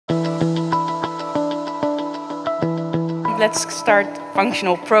let's start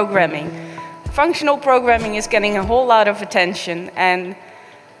functional programming. Functional programming is getting a whole lot of attention, and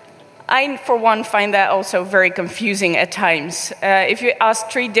I, for one, find that also very confusing at times. If you ask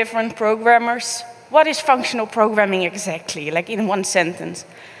 3 different programmers, what is functional programming exactly, like in one sentence?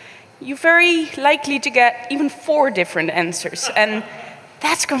 You're very likely to get even 4 different answers, and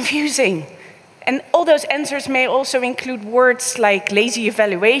that's confusing. And all those answers may also include words like lazy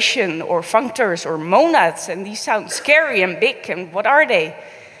evaluation, or functors, or monads, and these sound scary and big, and what are they?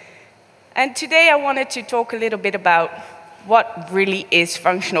 And today I wanted to talk a little bit about what really is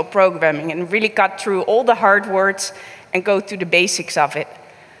functional programming, and really cut through all the hard words and go through the basics of it.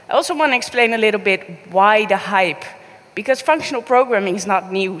 I also want to explain a little bit why the hype, because functional programming is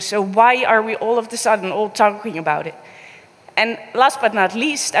not new, so why are we all of a sudden all talking about it? And last but not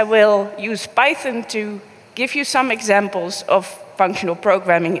least, I will use Python to give you some examples of functional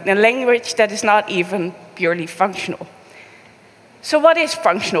programming in a language that is not even purely functional. So what is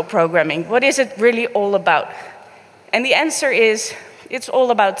functional programming? What is it really all about? And the answer is, it's all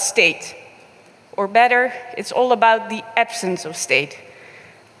about state. Or better, it's all about the absence of state.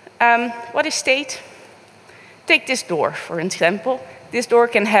 What is state? Take this door, for example. This door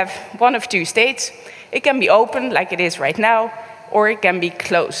can have one of 2 states. It can be open, like it is right now, or it can be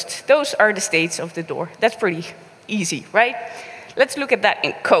closed. Those are the states of the door. That's pretty easy, right? Let's look at that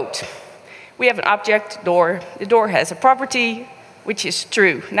in code. We have an object, door. The door has a property, which is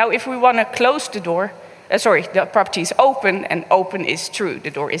true. Now, if we want to close the door, the property is open, and open is true.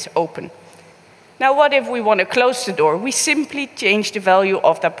 The door is open. Now, what if we want to close the door? We simply change the value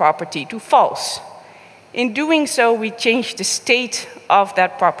of that property to false. In doing so, we change the state of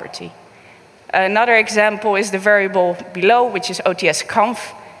that property. Another example is the variable below, which is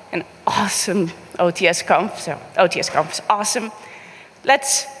otsconf, an awesome otsconf. So otsconf is awesome.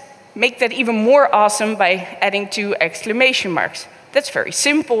 Let's make that even more awesome by adding 2 exclamation marks. That's very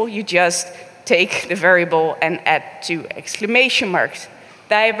simple. You just take the variable and add 2 exclamation marks,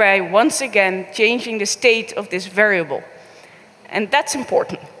 thereby once again changing the state of this variable. And that's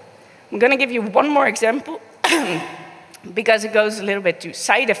important. I'm going to give you one more example because it goes a little bit to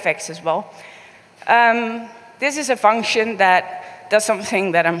side effects as well. This is a function that does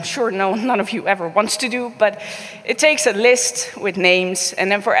something that I'm sure none of you ever wants to do, but it takes a list with names, and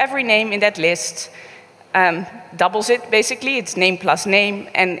then for every name in that list, doubles it, basically. It's name plus name,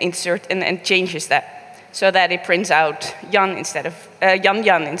 and changes that, so that it prints out Jan instead of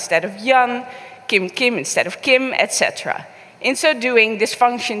Jan instead of Jan, Kim instead of Kim, etc. In so doing, this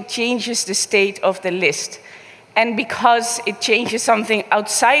function changes the state of the list. And because it changes something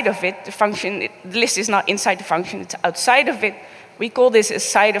outside of it, the list is not inside the function, it's outside of it, we call this a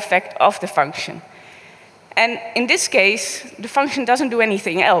side effect of the function. And in this case, the function doesn't do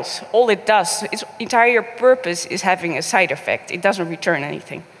anything else. All it does, its entire purpose is having a side effect. It doesn't return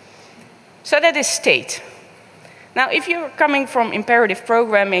anything. So that is state. Now, if you're coming from imperative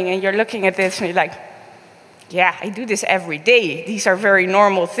programming and you're looking at this and you're like, yeah, I do this every day. These are very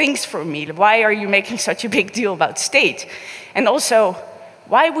normal things for me. Why are you making such a big deal about state? And also,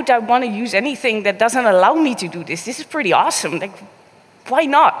 why would I want to use anything that doesn't allow me to do this? This is pretty awesome. Like, why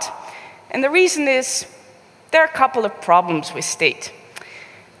not? And the reason is, there are a couple of problems with state.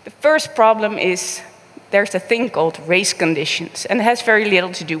 The first problem is there's a thing called race conditions, and it has very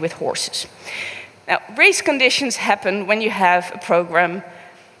little to do with horses. Now, race conditions happen when you have a program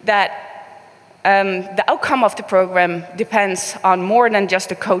that the outcome of the program depends on more than just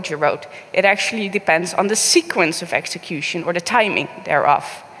the code you wrote. It actually depends on the sequence of execution or the timing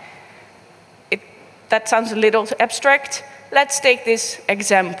thereof. That sounds a little abstract. Let's take this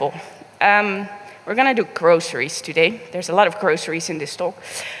example. We're going to do groceries today. There's a lot of groceries in this talk.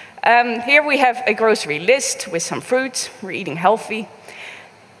 Here we have a grocery list with some fruits. We're eating healthy.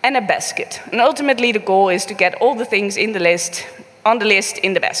 And a basket. And ultimately, the goal is to get all the things in the list, on the list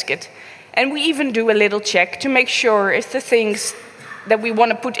in the basket. And we even do a little check to make sure if the things that we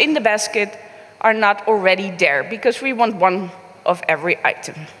want to put in the basket are not already there, because we want one of every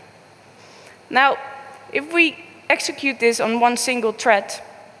item. Now, if we execute this on one single thread,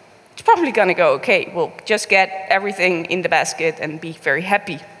 it's probably going to go okay. We'll just get everything in the basket and be very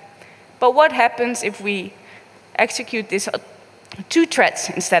happy. But what happens if we execute this on 2 threads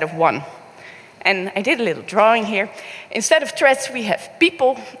instead of 1? And I did a little drawing here. Instead of threads, we have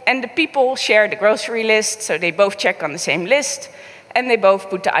people, and the people share the grocery list, so they both check on the same list, and they both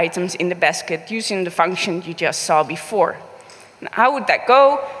put the items in the basket using the function you just saw before. Now, how would that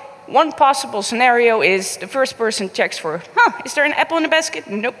go? One possible scenario is the first person checks for, is there an apple in the basket?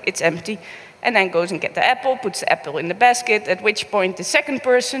 Nope, it's empty. And then goes and gets the apple, puts the apple in the basket, at which point the second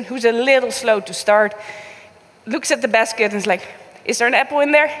person, who's a little slow to start, looks at the basket and is like, is there an apple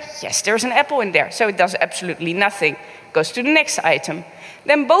in there? Yes, there's an apple in there. So it does absolutely nothing. Goes to the next item.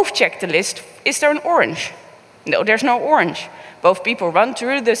 Then both check the list. Is there an orange? No, there's no orange. Both people run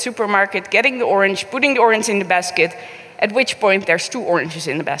through the supermarket, getting the orange, putting the orange in the basket, at which point there's 2 oranges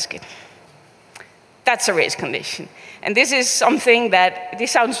in the basket. That's a race condition. And this is something that,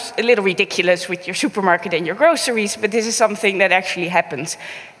 this sounds a little ridiculous with your supermarket and your groceries, but this is something that actually happens,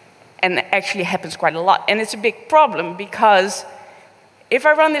 and actually happens quite a lot. And it's a big problem because if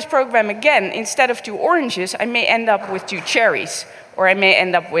I run this program again, instead of 2 oranges, I may end up with 2 cherries, or I may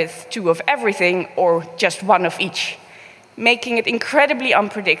end up with 2 of everything, or just 1 of each, making it incredibly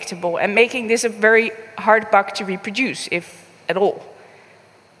unpredictable and making this a very hard bug to reproduce, if at all.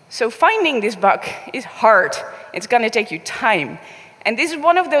 So finding this bug is hard. It's going to take you time. And this is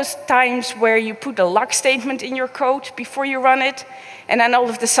one of those times where you put a lock statement in your code before you run it, and then all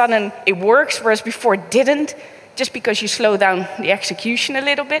of a sudden it works, whereas before it didn't, just because you slow down the execution a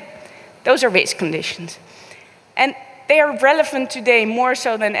little bit. Those are race conditions. And they are relevant today more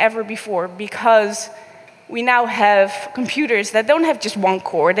so than ever before because we now have computers that don't have just 1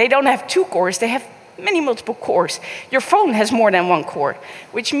 core, they don't have 2 cores, they have many multiple cores. Your phone has more than 1 core,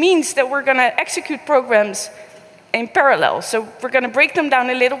 which means that we're going to execute programs in parallel. So we're going to break them down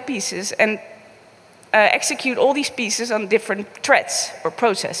in little pieces and execute all these pieces on different threads or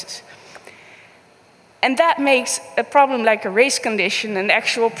processes. And that makes a problem like a race condition an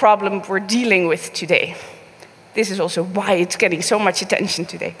actual problem we're dealing with today. This is also why it's getting so much attention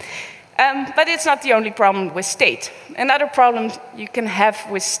today. But it's not the only problem with state. Another problem you can have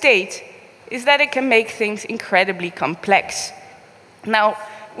with state is that it can make things incredibly complex. Now,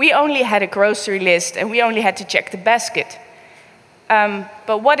 we only had a grocery list and we only had to check the basket.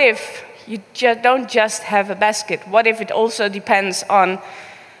 But what if you don't just have a basket? What if it also depends on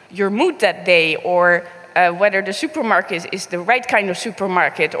your mood that day, or whether the supermarket is the right kind of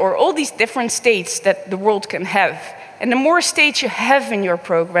supermarket, or all these different states that the world can have. And the more states you have in your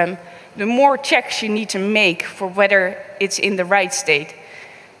program, the more checks you need to make for whether it's in the right state.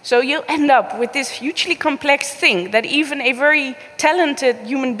 So you'll end up with this hugely complex thing that even a very talented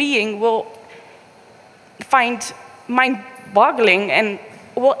human being will find mind-boggling and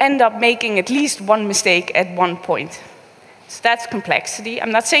will end up making at least 1 mistake at 1 point. So that's complexity.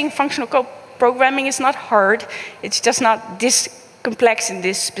 I'm not saying functional code programming is not hard. It's just not this complex in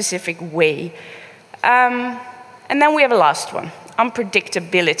this specific way. And then we have a last one,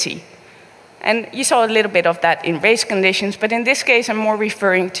 unpredictability. And you saw a little bit of that in race conditions, but in this case, I'm more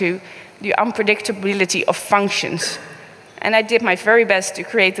referring to the unpredictability of functions. And I did my very best to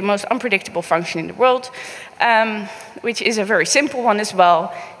create the most unpredictable function in the world, which is a very simple one as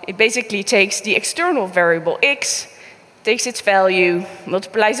well. It basically takes the external variable x, takes its value,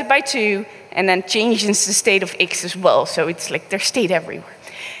 multiplies it by 2, and then changes the state of x as well. So it's like there's state everywhere.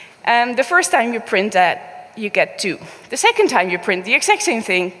 The first time you print that, you get 2. The second time you print the exact same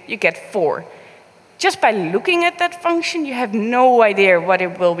thing, you get 4. Just by looking at that function, you have no idea what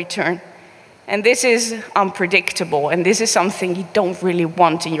it will return. And this is unpredictable, and this is something you don't really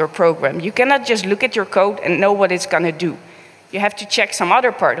want in your program. You cannot just look at your code and know what it's going to do. You have to check some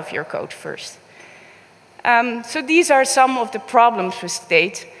other part of your code first. So these are some of the problems with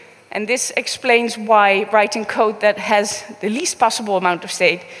state, and this explains why writing code that has the least possible amount of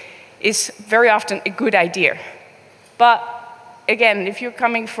state is very often a good idea. But again, if you're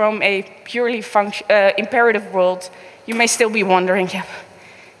coming from a purely imperative world, you may still be wondering, yeah,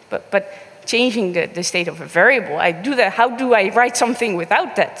 but changing the state of a variable, I do that, how do I write something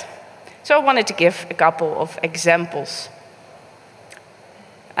without that? So I wanted to give a couple of examples.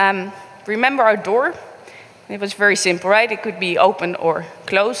 Remember our door? It was very simple, right? It could be open or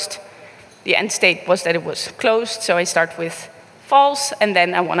closed. The end state was that it was closed, so I start with false, and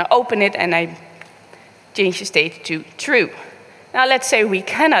then I want to open it, and I change the state to true. Now let's say we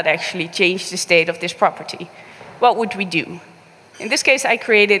cannot actually change the state of this property. What would we do? In this case, I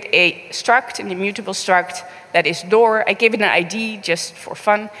created a struct, an immutable struct that is door. I gave it an ID just for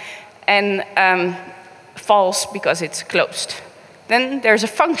fun, and false because it's closed. Then there's a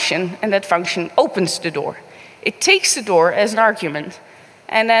function, and that function opens the door. It takes the door as an argument,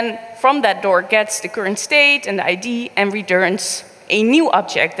 and then from that door gets the current state and the ID and returns a new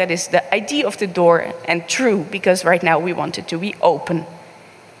object that is the ID of the door and true, because right now we want it to be open.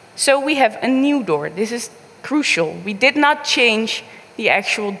 So we have a new door. This is crucial. We did not change the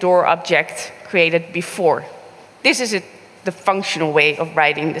actual door object created before. This is the functional way of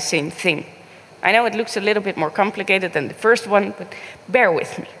writing the same thing. I know it looks a little bit more complicated than the first one, but bear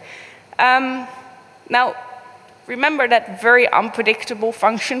with me. Now, remember that very unpredictable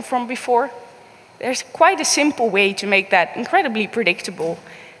function from before? there's quite a simple way to make that incredibly predictable,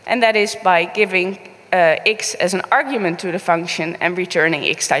 and that is by giving x as an argument to the function and returning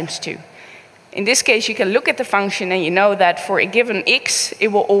x times 2. In this case, you can look at the function and you know that for a given x, it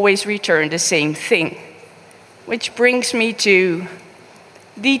will always return the same thing. Which brings me to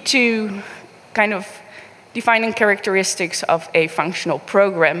the two kind of defining characteristics of a functional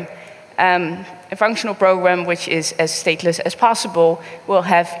program. A functional program which is as stateless as possible will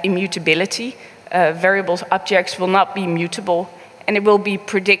have immutability. Variables, objects will not be mutable, and it will be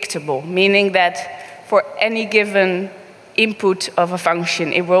predictable, meaning that for any given input of a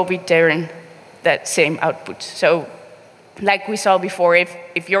function, it will return that same output. So, like we saw before,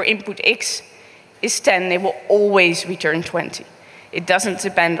 if your input x is 10, it will always return 20. It doesn't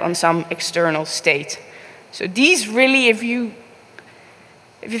depend on some external state. So these really, if you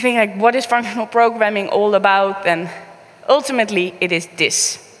think like, what is functional programming all about, then ultimately it is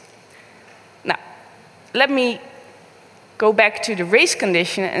this. Now, let me go back to the race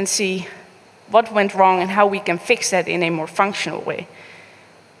condition and see what went wrong and how we can fix that in a more functional way.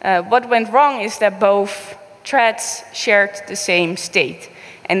 What went wrong is that both threads shared the same state,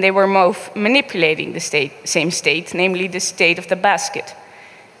 and they were both manipulating the same state, namely the state of the basket.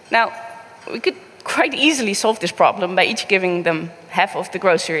 Now, we could quite easily solve this problem by each giving them half of the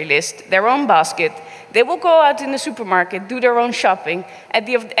grocery list, their own basket. They will go out in the supermarket, do their own shopping, at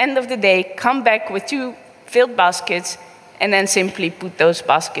the end of the day, come back with 2 filled baskets, and then simply put those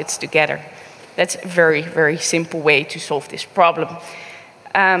baskets together. That's a very, very simple way to solve this problem.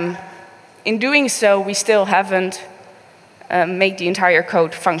 In doing so, we still haven't made the entire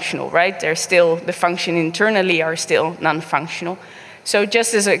code functional, right? The function internally are still non-functional. So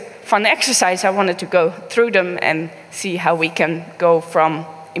just as a fun exercise, I wanted to go through them and see how we can go from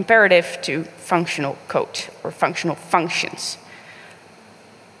imperative to functional code or functional functions.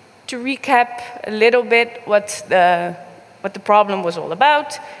 To recap a little bit what the problem was all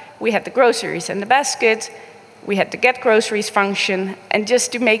about, we had the groceries and the basket, we had the getGroceries function, and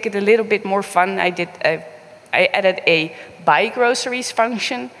just to make it a little bit more fun, I added a buyGroceries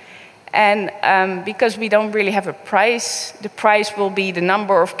function. And because we don't really have a price, the price will be the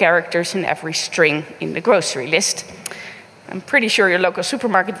number of characters in every string in the grocery list. I'm pretty sure your local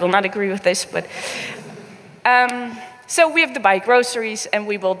supermarket will not agree with this, but so we have the buyGroceries, and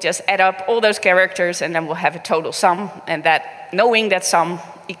we will just add up all those characters, and then we'll have a total sum, and that knowing that sum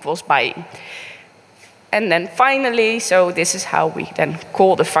equals buying. And then finally, so this is how we then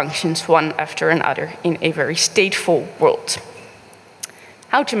call the functions one after another in a very stateful world.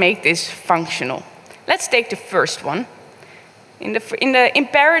 How to make this functional? Let's take the first one. In the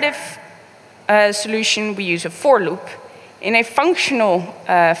imperative solution, we use a for loop. In a functional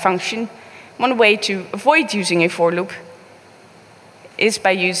function, one way to avoid using a for loop is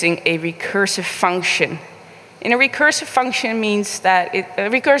by using a recursive function. In a recursive function means that a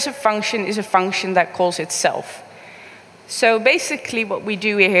recursive function is a function that calls itself. So basically what we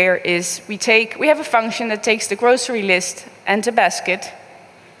do here is we have a function that takes the grocery list and the basket,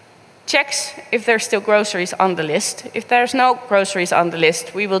 checks if there's still groceries on the list. If there's no groceries on the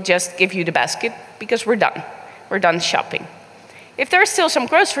list, we will just give you the basket because we're done. We're done shopping. If there's still some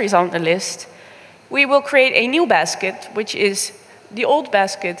groceries on the list, we will create a new basket, which is the old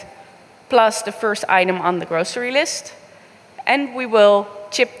basket plus the first item on the grocery list. And we will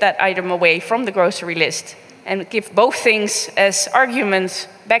chip that item away from the grocery list and give both things as arguments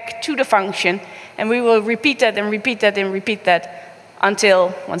back to the function. And we will repeat that and repeat that and repeat that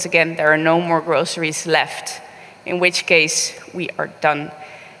until, once again, there are no more groceries left, in which case we are done.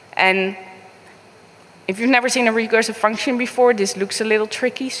 And if you've never seen a recursive function before, this looks a little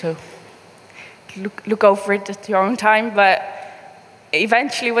tricky, so look over it at your own time. But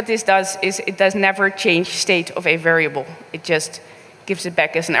eventually what this does is it does never change state of a variable. It just gives it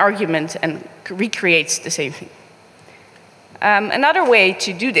back as an argument and recreates the same thing. Another way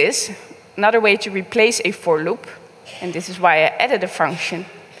to do this, another way to replace a for loop, and this is why I added a function,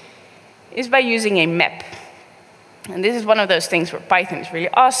 is by using a map. And this is one of those things where Python is really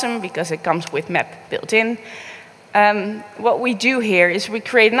awesome because it comes with map built in. What we do here is we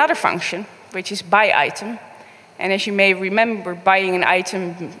create another function, which is buyItem. And as you may remember, buying an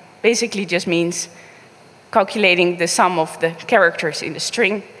item basically just means calculating the sum of the characters in the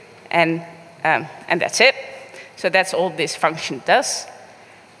string, and that's it. So that's all this function does.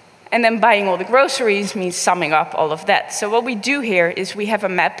 And then buying all the groceries means summing up all of that. So what we do here is we have a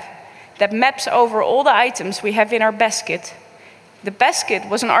map that maps over all the items we have in our basket. The basket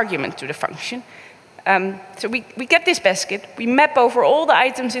was an argument to the function. So we get this basket, we map over all the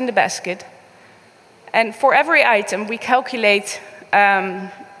items in the basket, and for every item we calculate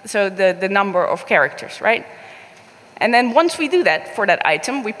so the number of characters, right? And then once we do that for that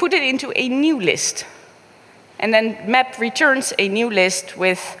item, we put it into a new list. And then map returns a new list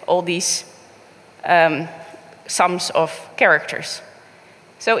with all these sums of characters.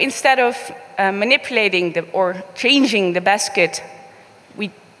 So instead of manipulating or changing the basket,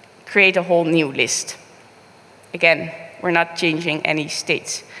 we create a whole new list. Again, we're not changing any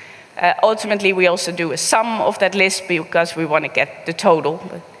states. Ultimately, we also do a sum of that list because we want to get the total.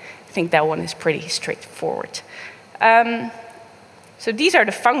 But I think that one is pretty straightforward. So these are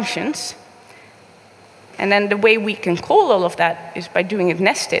the functions. And then the way we can call all of that is by doing it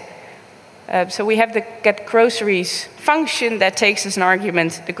nested. So we have the getGroceries function that takes as an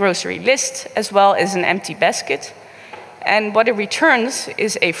argument the grocery list as well as an empty basket. And what it returns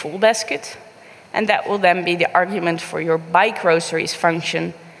is a full basket. And that will then be the argument for your byGroceries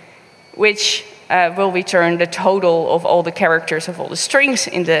function, which will return the total of all the characters of all the strings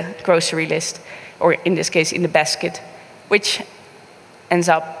in the grocery list, or in this case in the basket, which ends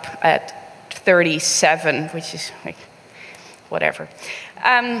up at 37, which is like whatever.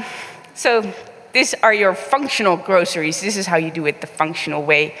 So these are your functional groceries. This is how you do it the functional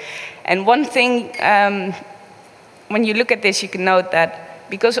way. And one thing, when you look at this, you can note that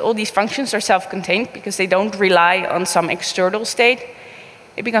because all these functions are self-contained, because they don't rely on some external state,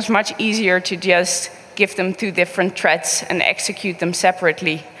 it becomes much easier to just give them two different threads and execute them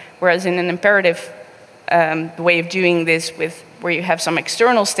separately. Whereas in an imperative way of doing this, where you have some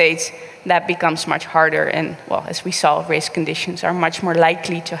external states, that becomes much harder. And, well, as we saw, race conditions are much more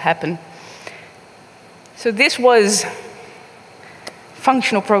likely to happen. So this was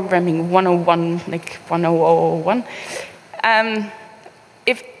functional programming 101, like 10001.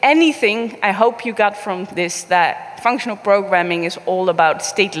 If anything, I hope you got from this that functional programming is all about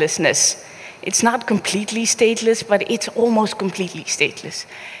statelessness. It's not completely stateless, but it's almost completely stateless.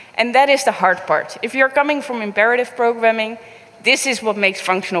 And that is the hard part. If you're coming from imperative programming, this is what makes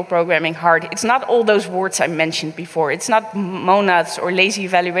functional programming hard. It's not all those words I mentioned before. It's not monads or lazy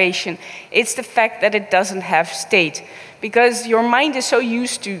evaluation. It's the fact that it doesn't have state. Because your mind is so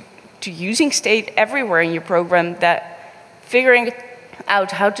used to using state everywhere in your program that figuring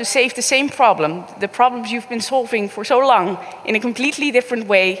out how to save the same problem, the problems you've been solving for so long, in a completely different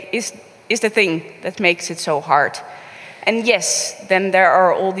way is the thing that makes it so hard. And yes, then there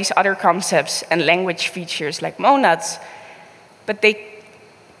are all these other concepts and language features like monads, but they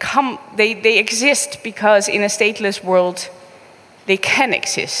exist because in a stateless world, they can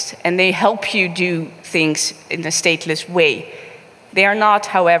exist, and they help you do things in a stateless way. They are not,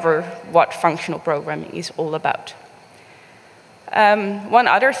 however, what functional programming is all about. One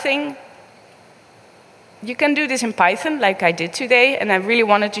other thing, you can do this in Python like I did today, and I really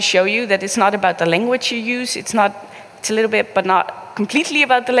wanted to show you that it's not about the language you use, it's a little bit, but not completely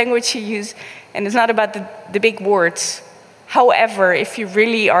about the language you use, and it's not about the big words. However, if you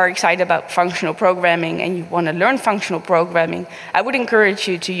really are excited about functional programming and you want to learn functional programming, I would encourage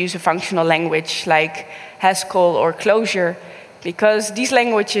you to use a functional language like Haskell or Clojure, because these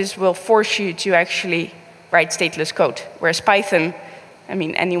languages will force you to actually write stateless code. Whereas Python, I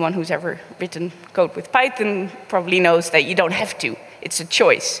mean, anyone who's ever written code with Python probably knows that you don't have to. It's a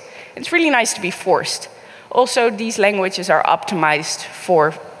choice. It's really nice to be forced. Also, these languages are optimized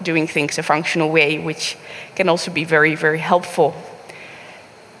for doing things a functional way, which can also be very, very helpful.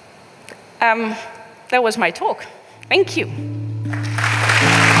 That was my talk. Thank you.